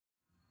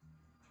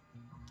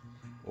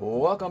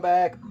Welcome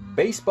back,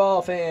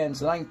 baseball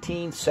fans.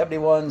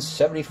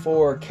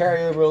 1971-74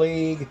 carryover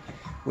league.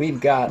 We've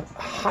got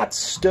hot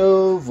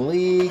stove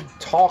league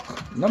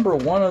talk number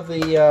one of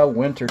the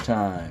winter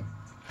time.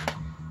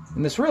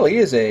 And this really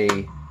is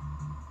a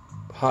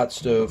hot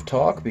stove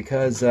talk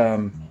because,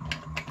 well,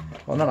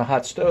 not a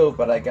hot stove,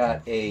 but I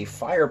got a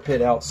fire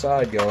pit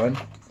outside going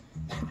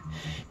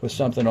with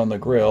something on the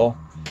grill.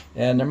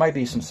 And there might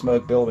be some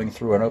smoke building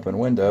through an open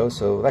window,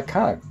 so that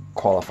kind of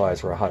qualifies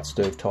for a hot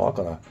stove talk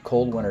on a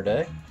cold winter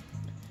day.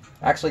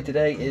 Actually,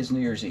 today is New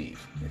Year's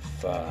Eve,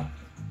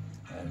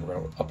 and we're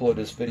going to upload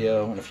this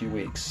video in a few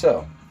weeks.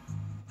 So,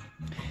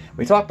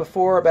 we talked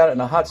before about it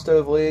in a hot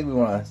stove league. We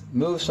want to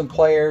move some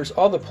players.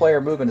 All the player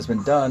movement has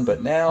been done,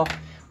 but now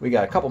we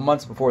got a couple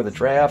months before the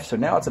draft, so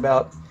now it's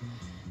about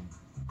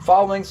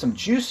following some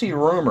juicy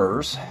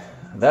rumors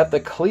that the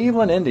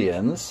Cleveland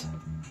Indians,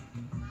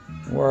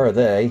 where are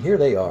they? Here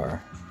they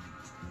are.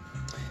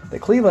 The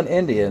Cleveland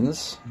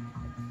Indians,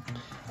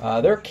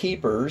 their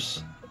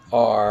keepers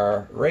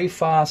are Ray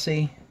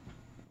Fosse,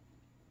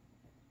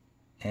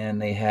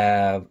 and they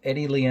have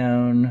Eddie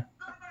Leone,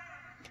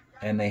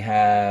 and they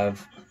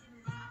have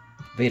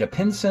Vada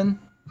Pinson,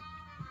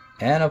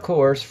 and of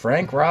course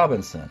Frank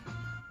Robinson.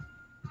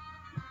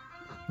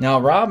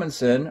 Now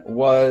Robinson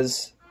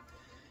was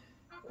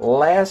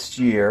last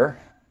year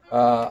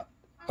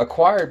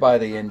acquired by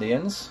the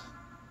Indians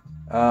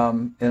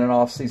in an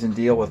off-season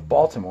deal with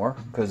Baltimore,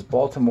 because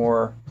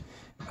Baltimore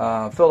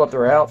filled up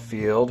their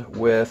outfield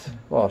with,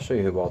 well, I'll show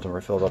you who Baltimore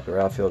filled up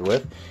their outfield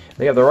with.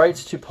 They have the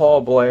rights to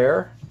Paul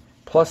Blair,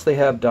 plus they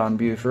have Don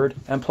Buford,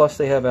 and plus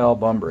they have Al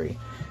Bumbry.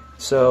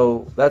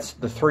 So that's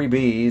the three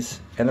Bs,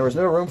 and there was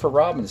no room for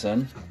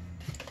Robinson.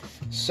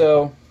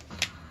 So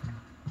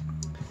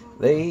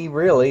they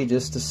really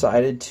just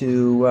decided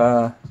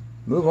to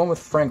move on with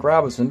Frank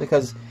Robinson,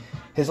 because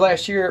his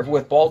last year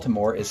with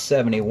Baltimore is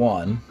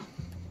 71.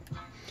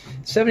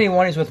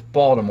 71 he's with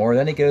Baltimore,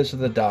 then he goes to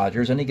the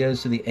Dodgers, then he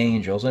goes to the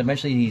Angels, and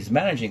eventually he's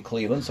managing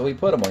Cleveland, so we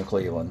put him on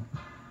Cleveland.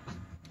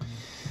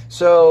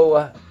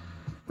 So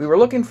we were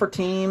looking for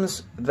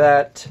teams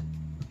that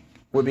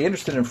would be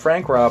interested in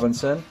Frank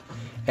Robinson,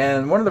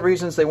 and one of the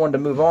reasons they wanted to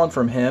move on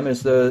from him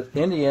is the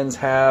Indians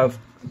have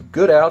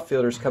good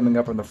outfielders coming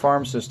up in the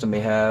farm system. They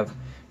have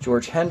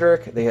George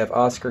Hendrick, they have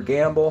Oscar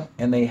Gamble,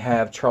 and they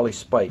have Charlie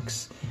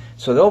Spikes.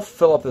 So they'll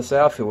fill up this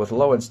outfield with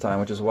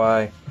Lowenstein, which is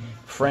why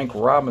Frank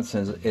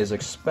Robinson is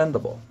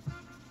expendable.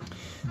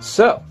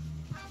 So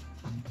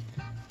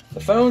the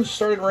phones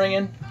started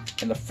ringing,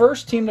 and the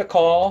first team to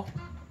call,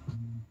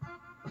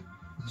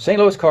 St.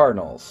 Louis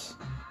Cardinals.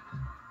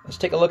 Let's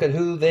take a look at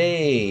who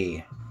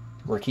they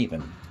were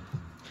keeping.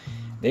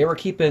 They were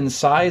keeping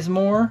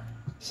Sizemore,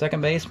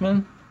 second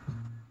baseman.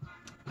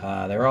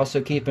 They were also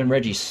keeping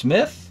Reggie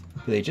Smith,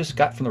 who they just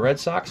got from the Red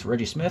Sox.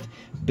 Reggie Smith.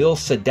 Bill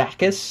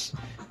Sadakis,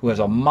 who has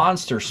a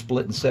monster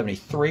split in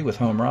 73 with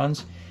home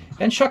runs.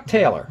 And Chuck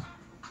Taylor.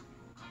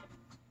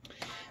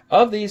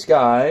 Of these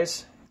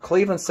guys,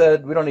 Cleveland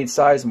said, we don't need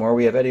Sizemore.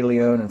 We have Eddie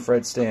Leone and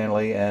Fred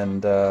Stanley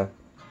and I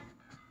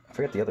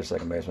forget the other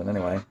second baseman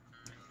anyway.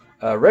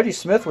 Reggie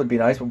Smith would be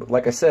nice, but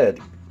like I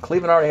said,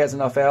 Cleveland already has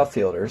enough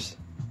outfielders.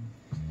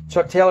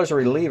 Chuck Taylor's a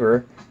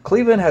reliever.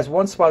 Cleveland has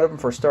one spot open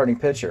for a starting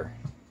pitcher.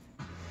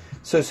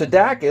 So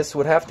Sadakis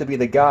would have to be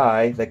the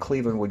guy that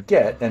Cleveland would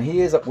get, and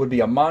he would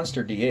be a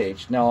monster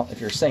DH. Now, if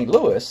you're St.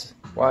 Louis,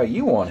 why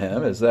you want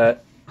him is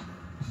that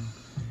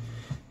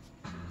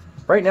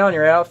right now in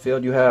your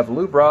outfield, you have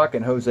Lou Brock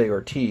and Jose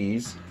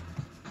Ortiz.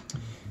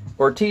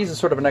 Ortiz is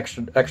sort of an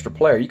extra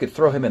player. You could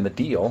throw him in the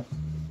deal.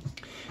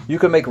 You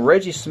could make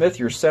Reggie Smith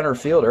your center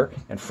fielder,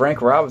 and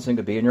Frank Robinson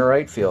could be in your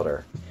right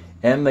fielder.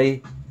 And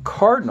the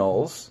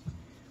Cardinals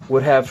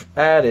would have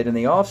added in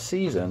the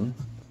offseason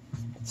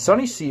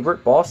Sonny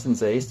Siebert,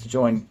 Boston's ace, to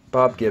join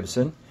Bob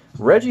Gibson,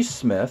 Reggie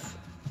Smith,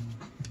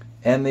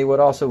 and they would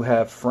also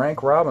have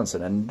Frank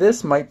Robinson. And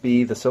this might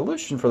be the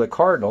solution for the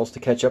Cardinals to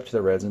catch up to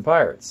the Reds and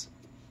Pirates.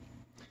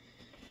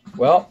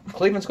 Well,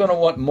 Cleveland's going to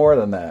want more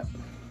than that.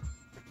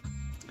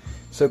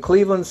 So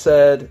Cleveland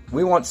said,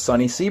 we want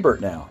Sonny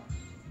Siebert now.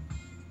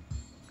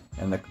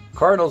 And the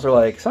Cardinals are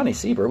like, Sonny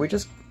Siebert?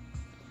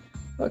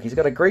 Look, he's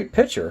got a great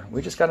pitcher.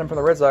 We just got him from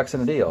the Red Sox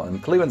in a deal.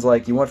 And Cleveland's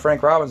like, you want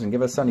Frank Robinson?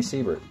 Give us Sonny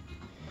Siebert.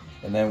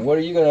 And then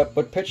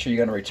what pitcher are you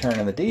going to return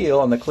in the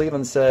deal? And the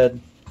Cleveland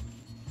said,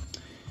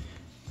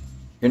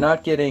 you're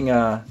not getting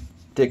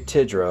Dick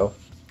Tidrow,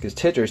 because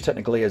Tidrow is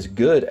technically as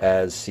good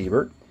as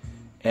Siebert,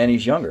 and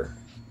he's younger.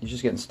 He's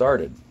just getting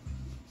started.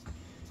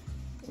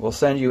 We'll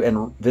send you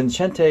and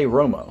Vincente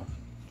Romo,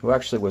 who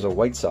actually was a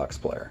White Sox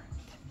player.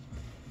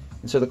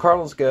 And so the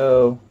Cardinals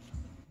go,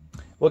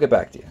 we'll get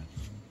back to you.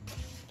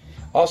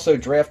 Also,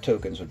 draft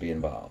tokens would be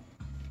involved.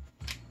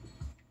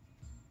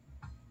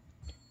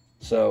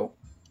 So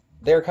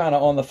they're kind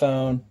of on the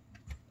phone,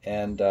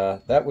 and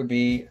that would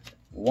be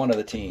one of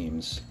the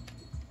teams.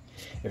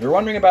 If you're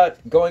wondering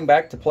about going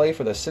back to play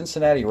for the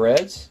Cincinnati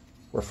Reds,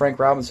 where Frank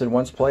Robinson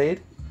once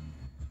played,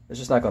 it's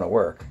just not going to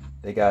work.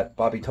 They got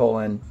Bobby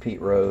Tolan,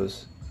 Pete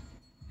Rose,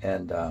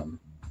 and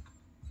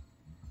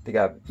They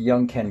got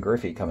young Ken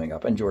Griffey coming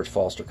up and George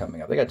Foster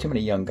coming up. They got too many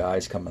young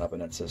guys coming up in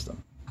that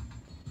system.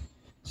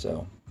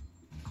 So,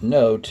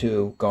 no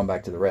to going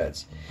back to the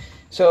Reds.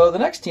 So the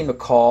next team to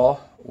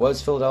call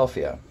was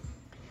Philadelphia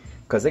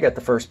because they got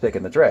the first pick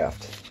in the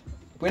draft.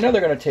 We know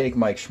they're going to take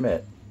Mike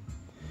Schmidt.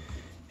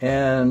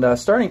 And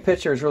starting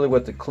pitcher is really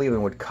what the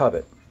Cleveland would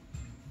covet.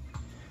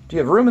 Do you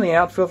have room in the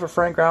outfield for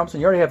Frank Robinson?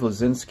 You already have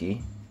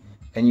Luzinski.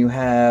 And you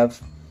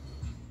have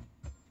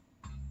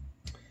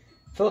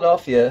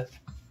Philadelphia.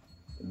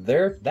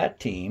 That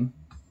team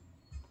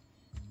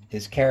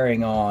is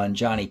carrying on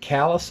Johnny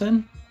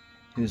Callison,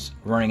 who's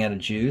running out of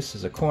juice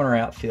as a corner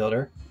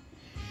outfielder.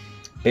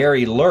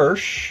 Barry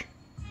Lersch,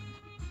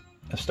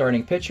 a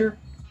starting pitcher.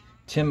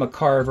 Tim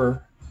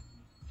McCarver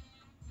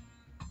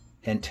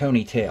and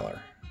Tony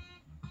Taylor.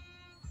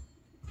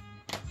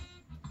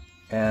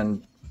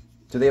 And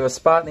do they have a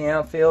spot in the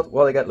outfield?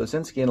 Well, they got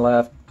Luzinski in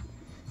left.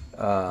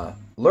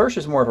 Lersch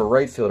is more of a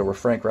right fielder where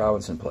Frank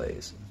Robinson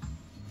plays.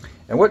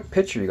 And what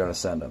pitcher are you going to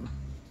send him?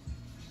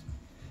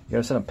 You're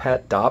going to send him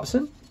Pat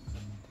Dobson?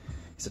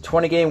 He's a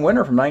 20-game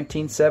winner from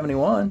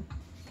 1971.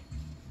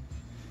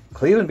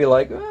 Cleveland be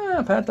like,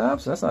 Pat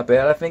Dobson, that's not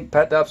bad. I think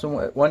Pat Dobson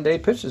one day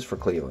pitches for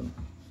Cleveland.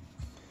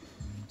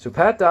 So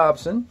Pat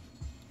Dobson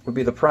would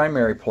be the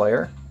primary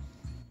player.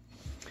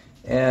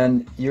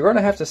 And you're going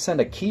to have to send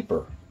a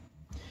keeper.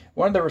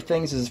 One of the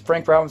things is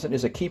Frank Robinson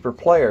is a keeper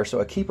player, so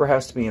a keeper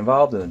has to be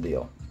involved in the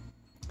deal.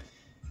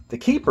 The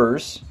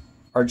keepers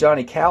are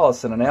Johnny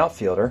Callison, an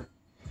outfielder.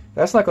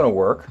 That's not going to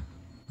work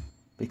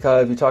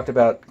because we talked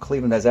about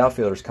Cleveland has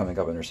outfielders coming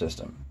up in their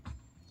system.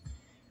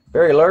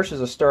 Barry Lersch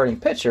is a starting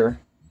pitcher.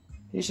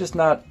 He's just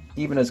not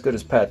even as good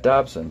as Pat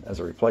Dobson as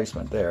a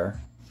replacement there.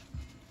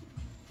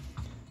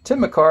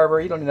 Tim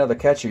McCarver, you don't need another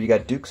catcher. You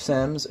got Duke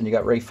Sims and you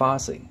got Ray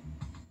Fosse.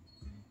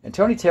 And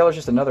Tony Taylor's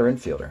just another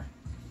infielder.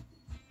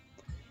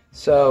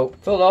 So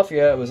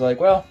Philadelphia was like,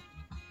 well,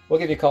 we'll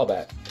give you a call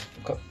back.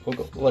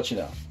 We'll let you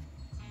know.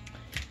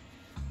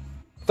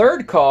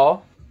 Third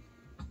call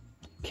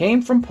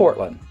came from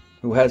Portland,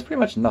 who has pretty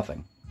much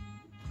nothing.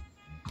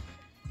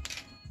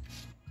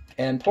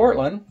 And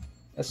Portland,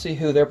 let's see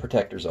who their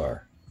protectors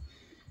are.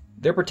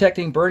 They're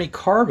protecting Bernie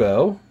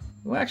Carbo,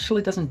 who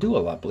actually doesn't do a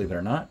lot, believe it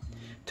or not.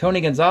 Tony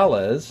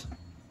Gonzalez,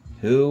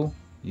 who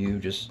you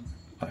just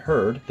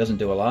heard doesn't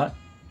do a lot.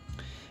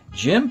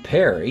 Jim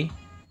Perry,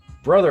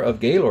 brother of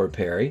Gaylord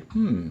Perry,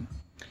 and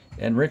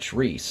Rich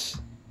Reese.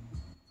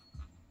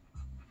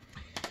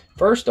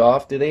 First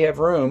off, do they have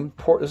room?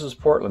 This is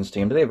Portland's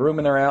team. Do they have room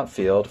in their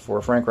outfield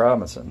for Frank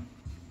Robinson?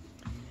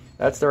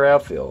 That's their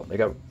outfield. They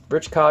got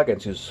Rich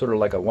Coggins, who's sort of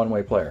like a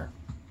one-way player.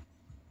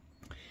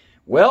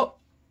 Well,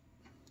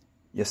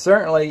 you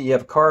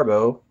have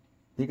Carbo.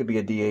 He could be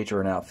a DH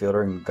or an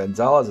outfielder, and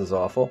Gonzalez is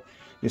awful.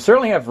 You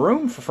certainly have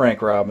room for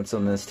Frank Robinson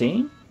in this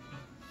team.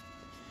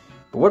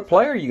 But what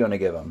player are you going to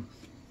give him?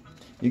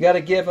 You got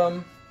to give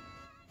him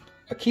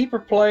a keeper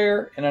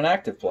player and an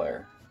active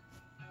player.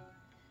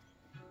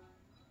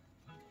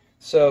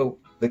 So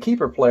the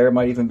keeper player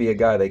might even be a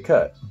guy they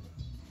cut.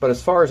 But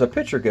as far as a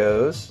pitcher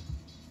goes,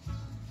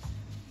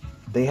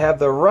 they have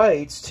the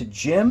rights to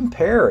Jim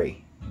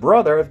Perry,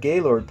 brother of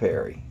Gaylord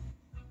Perry.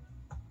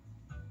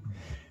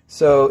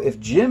 So if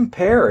Jim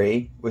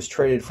Perry was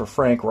traded for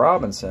Frank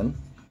Robinson,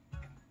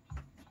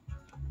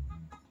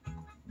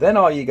 then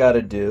all you got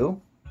to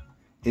do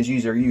is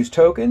either use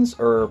tokens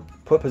or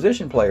put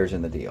position players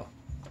in the deal.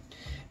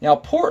 Now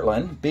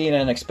Portland, being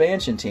an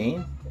expansion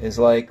team, is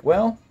like,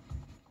 well,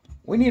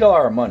 we need all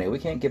our money. We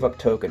can't give up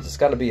tokens. It's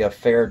got to be a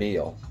fair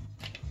deal.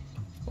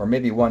 Or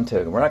maybe one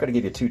token. We're not going to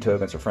give you 2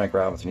 tokens for Frank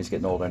Robinson. He's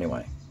getting old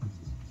anyway.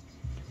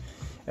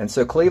 And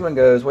so Cleveland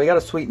goes, well, you got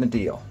to sweeten the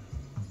deal.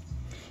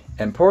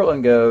 And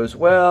Portland goes,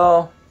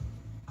 well,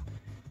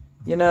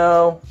 you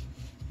know,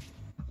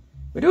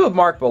 we do have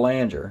Mark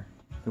Belanger,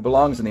 who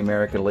belongs in the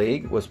American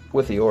League, was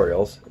with the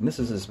Orioles, and this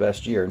is his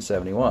best year in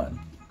 '71.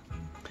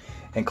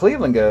 And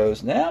Cleveland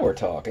goes, now we're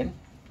talking.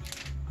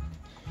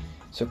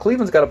 So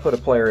Cleveland's got to put a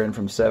player in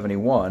from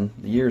 '71.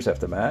 The years have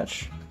to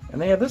match.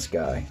 And they have this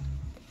guy,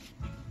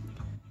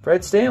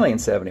 Fred Stanley in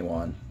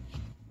 '71.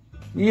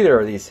 Neither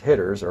of these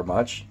hitters are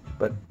much,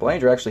 but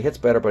Belanger actually hits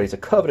better, but he's a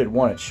coveted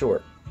 1 at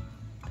short.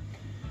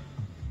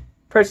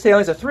 Fred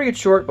Stanley's a 3 at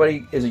short, but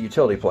he is a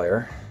utility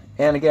player.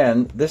 And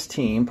again, this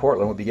team,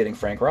 Portland, would be getting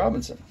Frank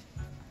Robinson.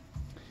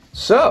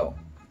 So,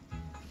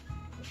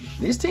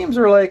 these teams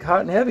are like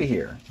hot and heavy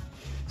here.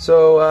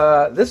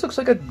 So, this looks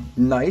like a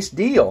nice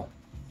deal.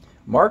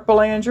 Mark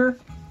Belanger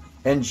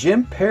and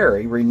Jim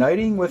Perry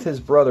reuniting with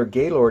his brother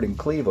Gaylord in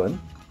Cleveland.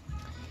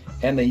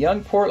 And the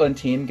young Portland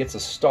team gets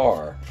a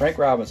star, Frank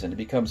Robinson,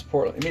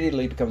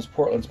 immediately becomes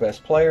Portland's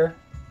best player.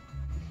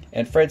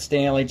 And Fred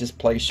Stanley just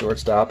plays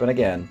shortstop. And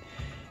again,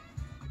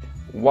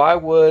 why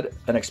would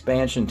an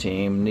expansion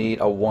team need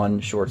a 1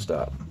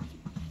 shortstop?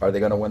 Are they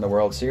going to win the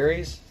World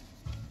Series?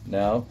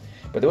 No.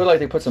 But they would like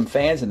to put some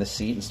fans in the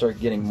seat and start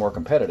getting more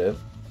competitive.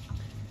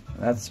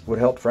 And that's what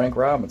helped Frank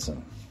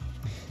Robinson.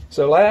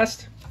 So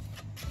last,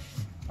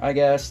 I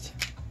guessed,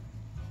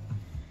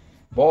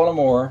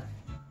 Baltimore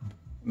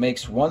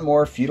makes one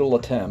more futile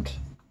attempt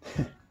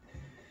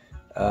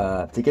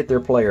to get their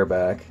player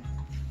back.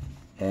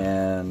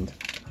 And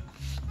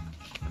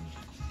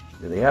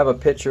do they have a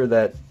pitcher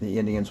that the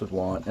Indians would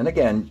want? And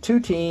again, two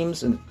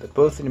teams, in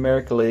both in the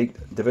American League,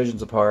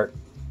 divisions apart.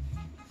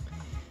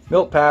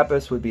 Milt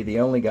Pappas would be the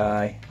only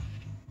guy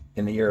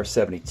in the year of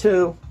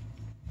 72.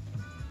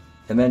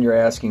 And then you're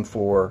asking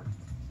for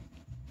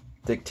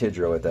Dick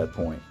Tidrow at that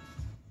point.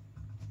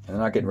 And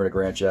they're not getting rid of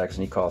Grant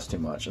Jackson. He costs too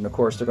much. And of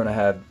course, they're going to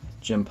have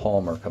Jim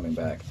Palmer coming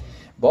back.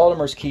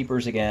 Baltimore's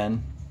keepers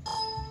again.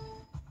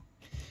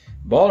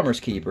 Baltimore's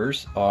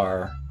keepers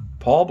are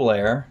Paul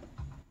Blair.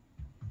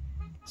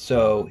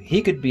 So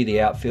he could be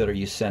the outfielder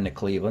you send to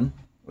Cleveland,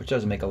 which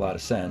doesn't make a lot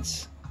of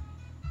sense.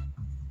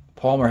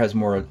 Palmer has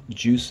more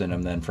juice in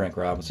him than Frank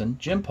Robinson.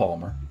 Jim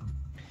Palmer.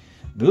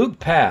 Boog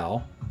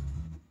Powell.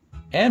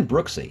 And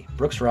Brooks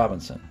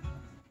Robinson.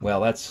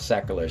 Well, that's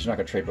sacrilege. You're not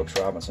going to trade Brooks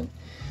Robinson.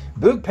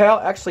 Boog Powell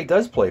actually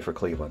does play for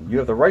Cleveland. You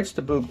have the rights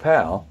to Boog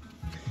Powell.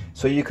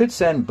 So you could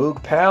send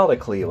Boog Powell to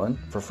Cleveland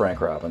for Frank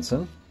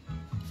Robinson.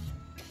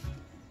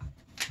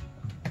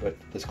 But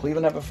does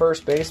Cleveland have a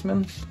first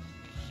baseman?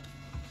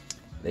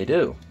 They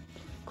do.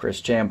 Chris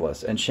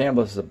Chambliss. And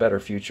Chambliss is a better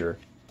future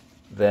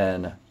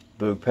than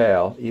Boog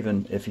Powell,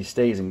 even if he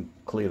stays in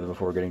Cleveland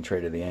before getting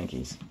traded to the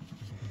Yankees.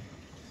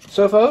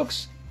 So,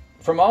 folks,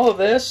 from all of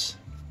this,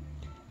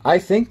 I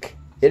think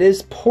it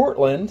is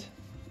Portland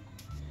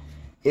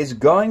is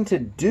going to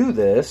do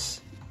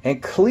this,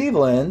 and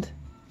Cleveland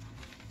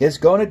is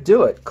going to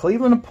do it.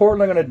 Cleveland and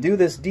Portland are going to do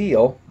this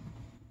deal.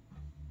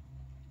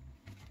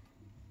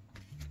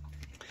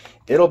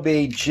 It'll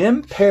be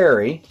Jim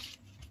Perry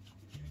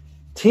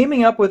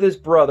teaming up with his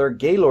brother,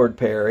 Gaylord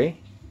Perry.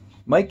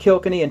 Mike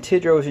Kilkenny and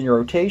Tidrow is in your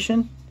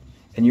rotation,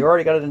 and you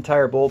already got an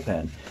entire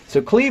bullpen.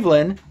 So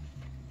Cleveland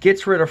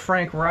gets rid of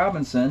Frank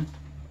Robinson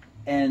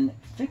and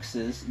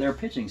fixes their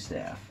pitching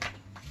staff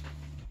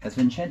as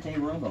Vincente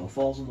Romo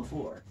falls on the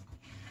floor.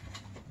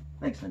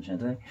 Thanks,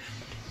 Vincente.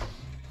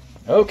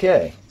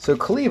 Okay, so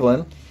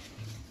Cleveland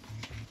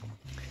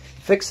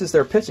fixes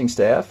their pitching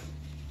staff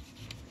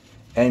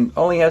and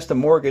only has to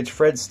mortgage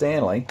Fred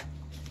Stanley.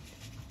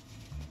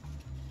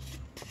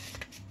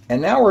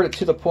 And now we're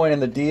to the point in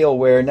the deal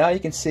where now you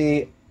can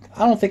see,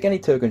 I don't think any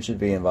token should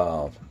be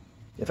involved.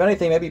 If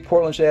anything, maybe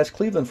Portland should ask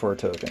Cleveland for a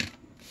token.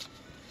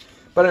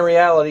 But in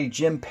reality,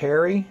 Jim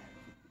Perry,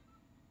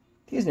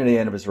 he's near the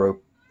end of his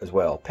rope as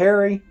well.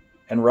 Perry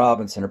and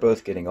Robinson are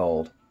both getting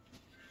old.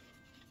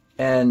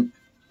 And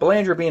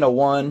Belanger being a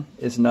 1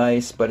 is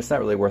nice, but it's not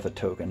really worth a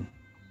token.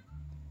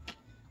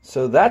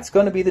 So that's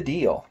going to be the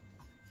deal.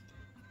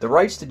 The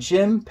rights to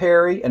Jim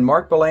Perry and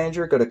Mark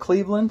Belanger go to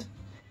Cleveland,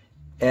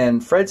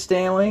 and Fred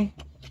Stanley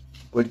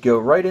would go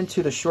right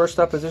into the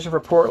shortstop position for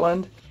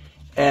Portland.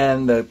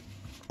 And the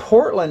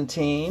Portland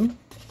team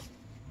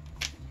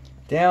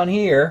down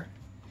here,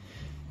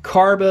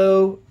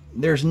 Carbo,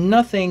 there's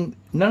nothing,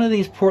 none of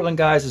these Portland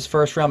guys is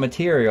first round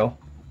material.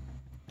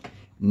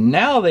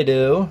 Now they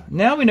do.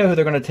 Now we know who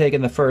they're going to take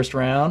in the first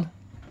round.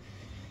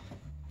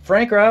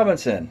 Frank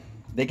Robinson.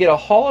 They get a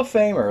Hall of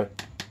Famer,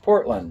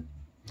 Portland,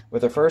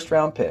 with a first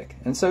round pick.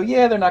 And so,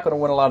 yeah, they're not going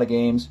to win a lot of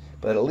games,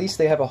 but at least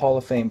they have a Hall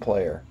of Fame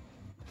player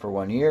for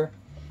 1 year.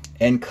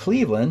 And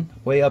Cleveland,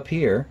 way up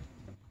here,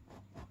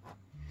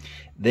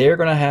 they're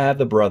going to have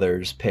the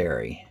brothers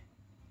Perry,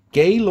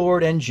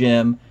 Gaylord and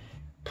Jim,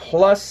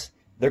 plus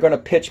they're going to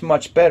pitch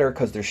much better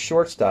because their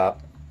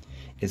shortstop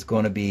is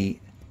going to be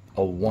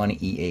a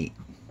 1E8,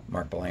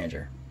 Mark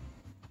Belanger.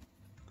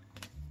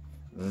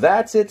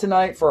 That's it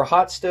tonight for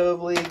Hot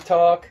Stove League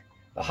talk.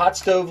 The Hot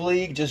Stove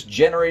League just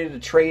generated a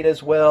trade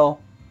as well,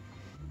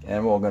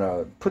 and we're going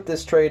to put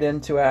this trade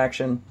into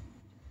action.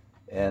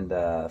 And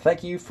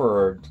thank you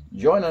for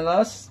joining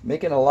us,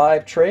 making a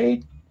live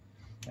trade.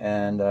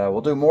 And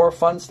we'll do more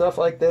fun stuff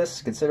like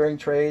this, considering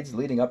trades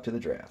leading up to the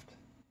draft.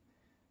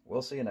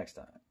 We'll see you next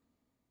time.